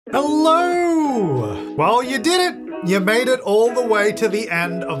Hello! Well, you did it! You made it all the way to the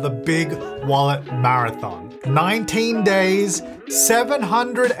end of the Bigwallet Marathon. 19 days,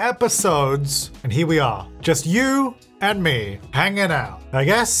 700 episodes, and here we are. Just you and me hanging out. I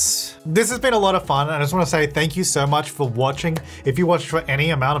guess this has been a lot of fun, and I just want to say thank you so much for watching. If you watched for any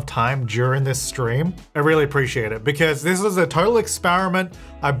amount of time during this stream, I really appreciate it because this was a total experiment.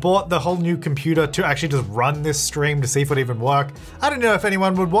 I bought the whole new computer to actually just run this stream to see if it would even work. I didn't know if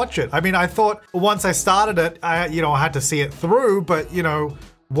anyone would watch it. I mean, I thought once I started it, I had to see it through, but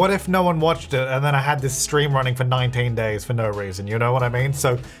what if no one watched it and then I had this stream running for 19 days for no reason, you know what I mean?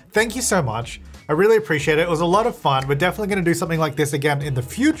 So thank you so much. I really appreciate it. It was a lot of fun. We're definitely gonna do something like this again in the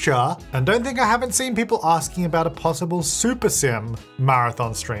future. And don't think I haven't seen people asking about a possible Super Sim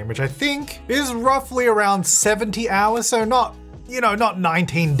marathon stream, which I think is roughly around 70 hours. So not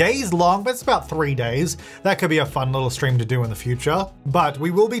 19 days long, but it's about 3 days. That could be a fun little stream to do in the future. But we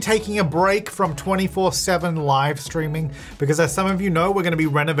will be taking a break from 24/7 live streaming because as some of you know, we're gonna be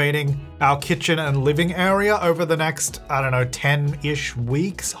renovating our kitchen and living area over the next, 10-ish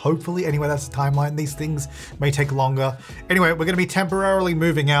weeks, hopefully. Anyway, that's the timeline. These things may take longer. Anyway, we're gonna be temporarily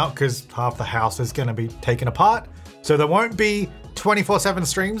moving out because half the house is gonna be taken apart. So there won't be 24/7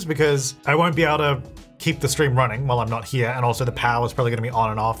 streams because I won't be able to keep the stream running while I'm not here, and also the power is probably gonna be on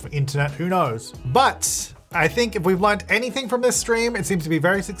and off, internet, who knows. But I think if we've learned anything from this stream, it seems to be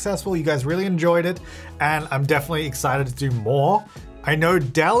very successful. You guys really enjoyed it, and I'm definitely excited to do more. I know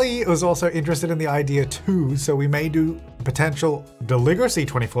Deli was also interested in the idea too, so we may do a potential Deligracy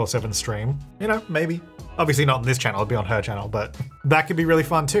 24/7 stream. Maybe. Obviously not on this channel, it'll be on her channel, but that could be really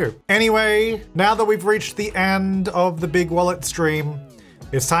fun too. Anyway, now that we've reached the end of the Bigwallet stream,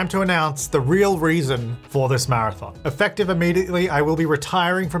 it's time to announce the real reason for this marathon. Effective immediately, I will be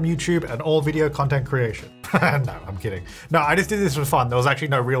retiring from YouTube and all video content creation. No, I'm kidding. No, I just did this for fun. There was actually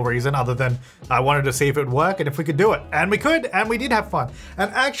no real reason other than I wanted to see if it would work and if we could do it. And we could, and we did have fun.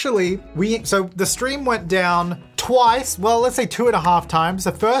 And actually, so the stream went down twice, well, let's say 2.5 times.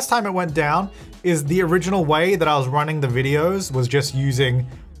 The first time it went down is the original way that I was running the videos was just using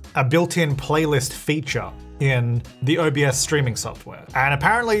a built-in playlist feature in the OBS streaming software. And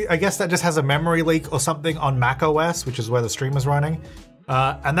apparently, I guess that just has a memory leak or something on macOS, which is where the stream is running.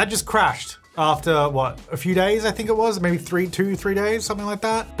 And that just crashed after, what, a few days, I think it was? Maybe 2, 3 days, something like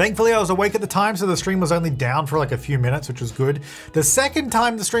that. Thankfully, I was awake at the time, so the stream was only down for like a few minutes, which was good. The second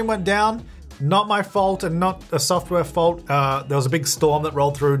time the stream went down, not my fault and not a software fault. There was a big storm that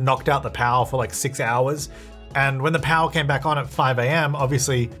rolled through, knocked out the power for like 6 hours. And when the power came back on at 5 a.m.,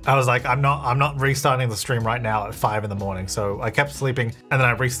 obviously I was like, I'm not restarting the stream right now at 5 in the morning. So I kept sleeping and then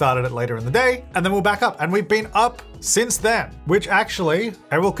I restarted it later in the day and then we're back up. And we've been up since then, which actually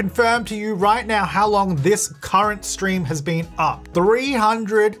I will confirm to you right now how long this current stream has been up.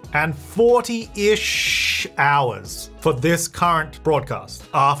 340-ish hours for this current broadcast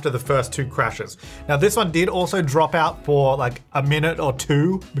after the first 2 crashes. Now this one did also drop out for like a minute or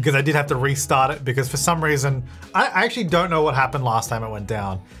 2 because I did have to restart it because for some reason, I actually don't know what happened last time it went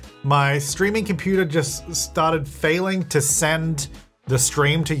down. My streaming computer just started failing to send the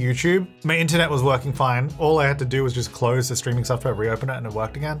stream to YouTube. My internet was working fine. All I had to do was just close the streaming software, reopen it, and it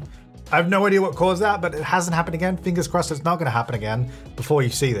worked again. I have no idea what caused that, but it hasn't happened again. Fingers crossed it's not gonna happen again before you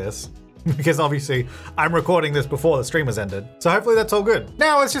see this. Because obviously I'm recording this before the stream has ended. So hopefully that's all good.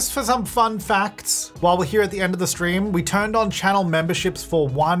 Now it's just for some fun facts. While we're here at the end of the stream, we turned on channel memberships for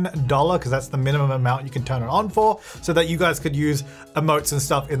 $1 because that's the minimum amount you can turn it on for so that you guys could use emotes and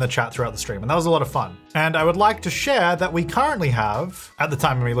stuff in the chat throughout the stream. And that was a lot of fun. And I would like to share that we currently have, at the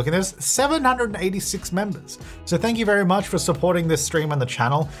time of me looking at this, 786 members. So thank you very much for supporting this stream and the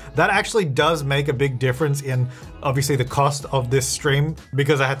channel. That actually does make a big difference in obviously the cost of this stream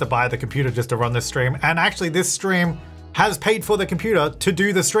because I had to buy the computer just to run this stream. And actually this stream has paid for the computer to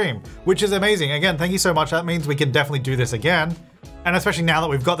do the stream, which is amazing. Again, thank you so much. That means we can definitely do this again. And especially now that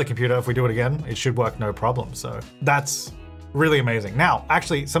we've got the computer, if we do it again, it should work no problem. So that's really amazing. Now,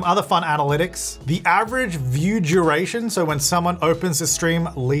 actually some other fun analytics. The average view duration, so when someone opens the stream,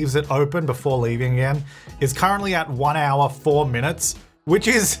 leaves it open before leaving again, is currently at 1 hour, 4 minutes, which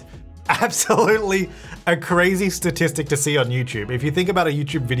is absolutely a crazy statistic to see on YouTube. If you think about a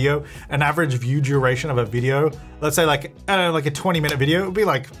YouTube video, an average view duration of a video, let's say like, I don't know, like a 20-minute video, it would be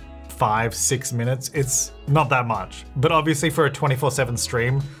like 5-6 minutes. It's not that much. But obviously for a 24/7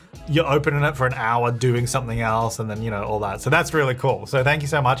 stream, you're opening it for an hour doing something else and then, all that. So that's really cool. So thank you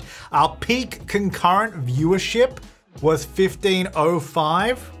so much. Our peak concurrent viewership was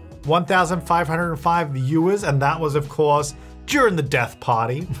 1,505 viewers. And that was, of course, during the death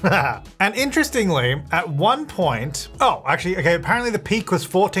party. And interestingly, at one point, apparently the peak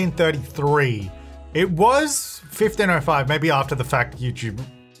was 1433. It was 1505, maybe after the fact YouTube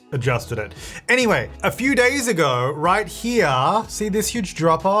adjusted it. Anyway, a few days ago, right here, see this huge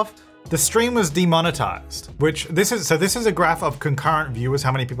drop off? The stream was demonetized, which this is a graph of concurrent viewers,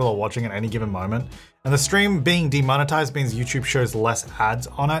 how many people are watching at any given moment. And the stream being demonetized means YouTube shows less ads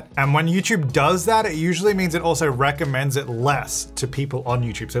on it. And when YouTube does that, it usually means it also recommends it less to people on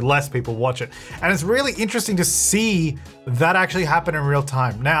YouTube, so less people watch it. And it's really interesting to see that actually happen in real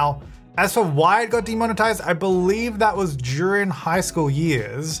time. Now, as for why it got demonetized, I believe that was during high school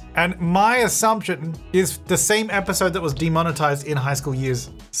years. And my assumption is the same episode that was demonetized in High School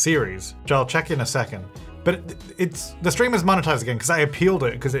Years series, which I'll check in a second. But the stream is monetized again because I appealed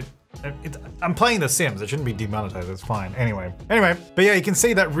it because I'm playing The Sims. It shouldn't be demonetized. It's fine. Anyway, but yeah, you can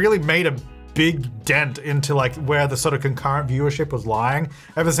see that really made a big dent into like where the sort of concurrent viewership was lying.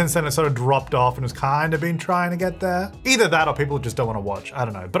 Ever since then, it sort of dropped off and has kind of been trying to get there. Either that or people just don't want to watch. I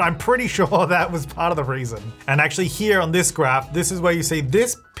don't know, but I'm pretty sure that was part of the reason. And actually here on this graph, this is where you see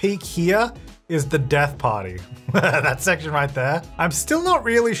this peak here is the death party. That section right there. I'm still not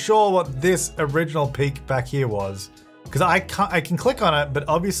really sure what this original peak back here was, because I can click on it, but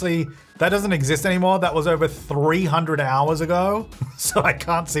obviously that doesn't exist anymore. That was over 300 hours ago, so I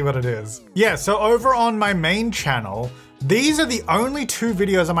can't see what it is. Yeah, so over on my main channel, these are the only 2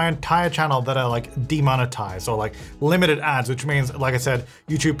 videos on my entire channel that are like demonetized or like limited ads, which means, like I said,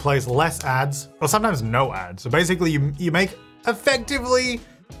 YouTube plays less ads or sometimes no ads. So basically you make effectively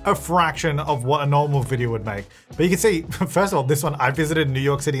a fraction of what a normal video would make. But you can see, first of all, this one, I visited New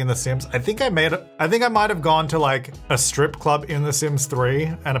York City in The Sims. I think I might have gone to like a strip club in The Sims 3,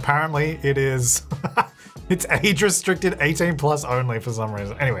 and apparently it is, it's age restricted 18 plus only for some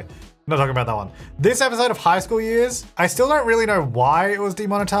reason. Anyway, not talking about that one. This episode of High School Years, I still don't really know why it was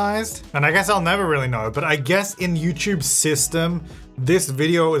demonetized. And I guess I'll never really know, but I guess in YouTube's system, this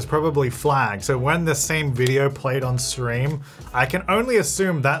video is probably flagged. So when the same video played on stream, I can only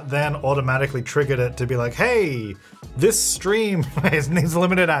assume that then automatically triggered it to be like, hey, this stream needs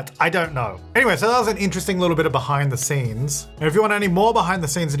limited ads. I don't know. Anyway, so that was an interesting little bit of behind the scenes. And if you want any more behind the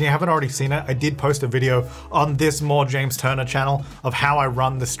scenes and you haven't already seen it, I did post a video on this More James Turner channel of how I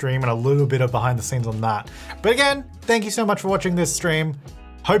run the stream and a little bit of behind the scenes on that. But again, thank you so much for watching this stream.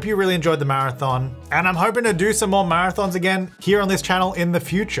 Hope you really enjoyed the marathon, and I'm hoping to do some more marathons again here on this channel in the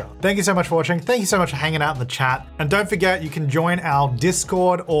future. Thank you so much for watching. Thank you so much for hanging out in the chat. And don't forget, you can join our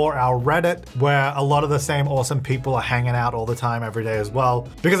Discord or our Reddit, where a lot of the same awesome people are hanging out all the time, every day as well.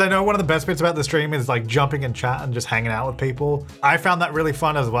 Because I know one of the best bits about the stream is like jumping in chat and just hanging out with people. I found that really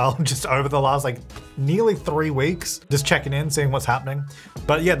fun as well, just over the last like nearly 3 weeks, just checking in, seeing what's happening.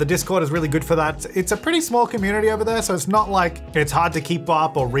 But yeah, the Discord is really good for that. It's a pretty small community over there, so it's not like it's hard to keep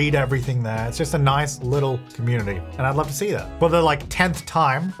up or read everything there. It's just a nice little community, and I'd love to see that. For the like 10th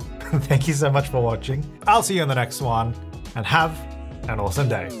time, thank you so much for watching. I'll see you in the next one, and have an awesome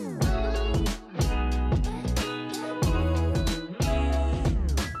day.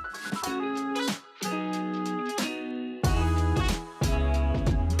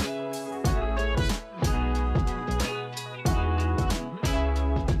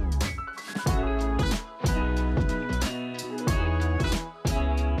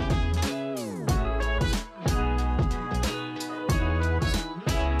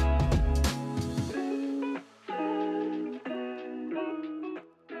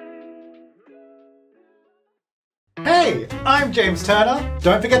 Hey, I'm James Turner.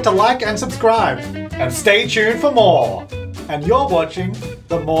 Don't forget to like and subscribe. And stay tuned for more. And you're watching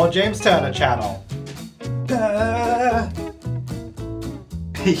the More James Turner channel. Yeah.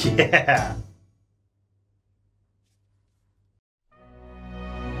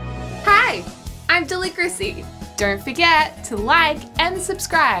 Hi, I'm Delicacy. Don't forget to like and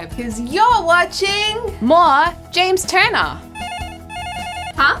subscribe because you're watching More James Turner.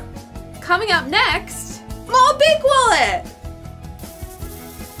 Huh? Coming up next, more Bigwallet.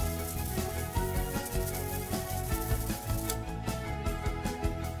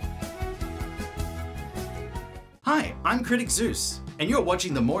 Hi, I'm Critic Zeus, and you're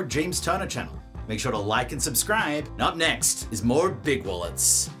watching the More James Turner channel. Make sure to like and subscribe. And up next is more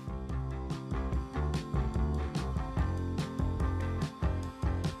Bigwallets.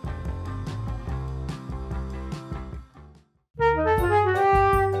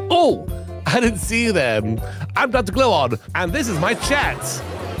 Oh, I didn't see you there. I'm Dr. Glowon, and this is my chat.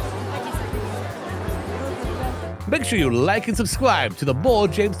 Make sure you like and subscribe to the More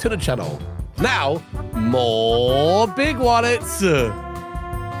James Turner channel. Now, more Bigwallets.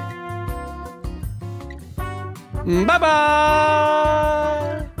 Bye-bye.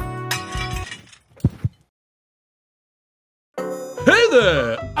 Hey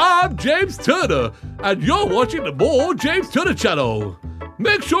there, I'm James Turner, and you're watching the More James Turner channel.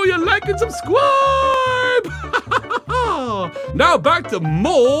 Make sure you like and subscribe. Now back to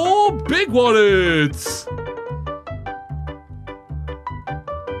more Bigwallets.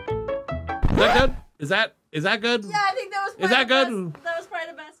 Is that good? Is that good? Yeah, I think that was Is that good? That was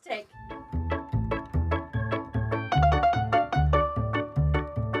probably the best take.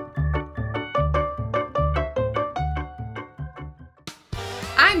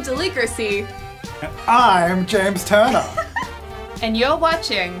 I'm Deligracy, I'm James Turner, and you're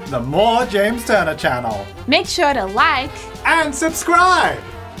watching. the More James Turner channel. Make sure to like. And subscribe!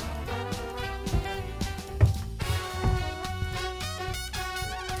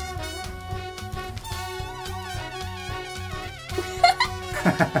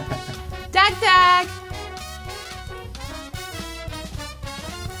 Dag dag!